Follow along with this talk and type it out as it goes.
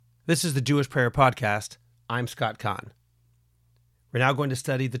This is the Jewish Prayer Podcast. I'm Scott Kahn. We're now going to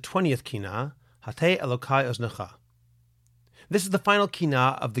study the 20th Kinah, Hatei Elokei Oznecha. This is the final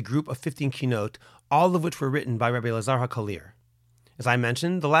Kinah of the group of 15 Kinot, all of which were written by Rabbi Elazar HaKalir. As I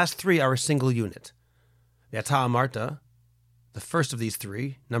mentioned, the last three are a single unit. The Ata Amarta, the first of these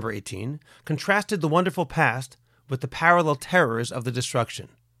three, number 18, contrasted the wonderful past with the parallel terrors of the destruction.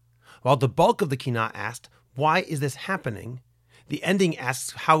 While the bulk of the Kinah asked, why is this happening? The ending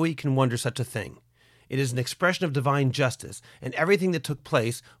asks how we can wonder such a thing. It is an expression of divine justice, and everything that took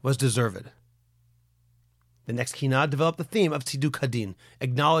place was deserved. The next Kinah developed the theme of Tziduk Hadin,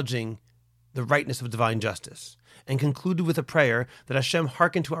 acknowledging the rightness of divine justice, and concluded with a prayer that Hashem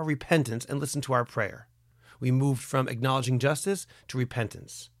hearken to our repentance and listen to our prayer. We moved from acknowledging justice to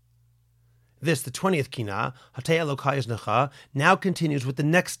repentance. This, the 20th Kinah, Hatei Elokei Oznecha, now continues with the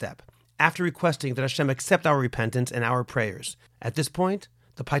next step, after requesting that Hashem accept our repentance and our prayers. At this point,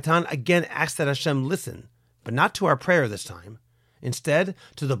 the Paitan again asks that Hashem listen, but not to our prayer this time, instead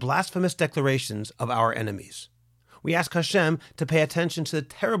to the blasphemous declarations of our enemies. We ask Hashem to pay attention to the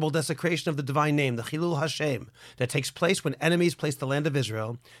terrible desecration of the divine name, the Chilul Hashem, that takes place when enemies place the land of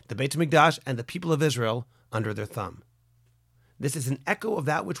Israel, the Beit HaMikdash, and the people of Israel under their thumb. This is an echo of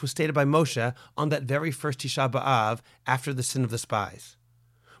that which was stated by Moshe on that very first Tisha B'Av after the sin of the spies.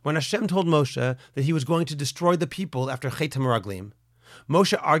 When Hashem told Moshe that he was going to destroy the people after Chet HaMeraglim,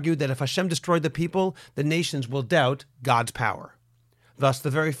 Moshe argued that if Hashem destroyed the people, the nations will doubt God's power. Thus, the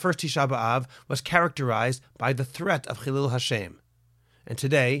very first Tisha B'Av was characterized by the threat of Chilul Hashem. And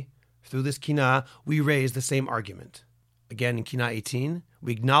today, through this Kinah, we raise the same argument. Again, in Kinah 18,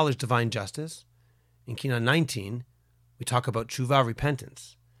 we acknowledge divine justice. In Kinah 19, we talk about tshuva,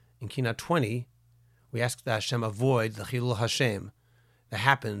 repentance. In Kinah 20, we ask that Hashem avoid the Chilul Hashem that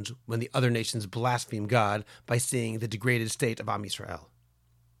happens when the other nations blaspheme God by seeing the degraded state of Am Yisrael.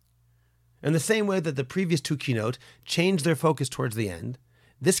 In the same way that the previous two Kinot changed their focus towards the end,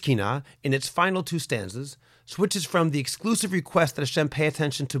 this Kinah, in its final two stanzas, switches from the exclusive request that Hashem pay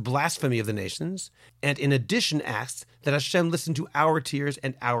attention to blasphemy of the nations, and in addition asks that Hashem listen to our tears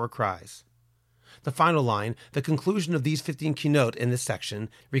and our cries. The final line, the conclusion of these 15 Kinot in this section,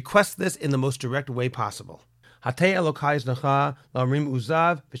 requests this in the most direct way possible. Hatei Elokei Oznecha la'omrim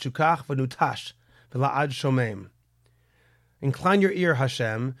uzav v'shukach v'nutash v'la'ad shomem. Incline your ear,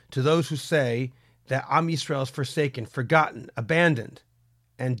 Hashem, to those who say that Am Yisrael is forsaken, forgotten, abandoned,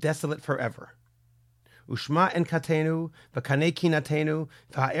 and desolate forever. Ushma en katenu v'kanei kinatenu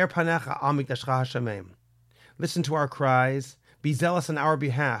v'ha'er panecha al mikdashcha Hashemem. Listen to our cries, be zealous on our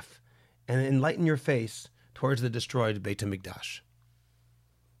behalf, and enlighten your face towards the destroyed Beit HaMikdash.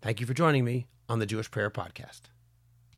 Thank you for joining me on the Jewish Prayer Podcast.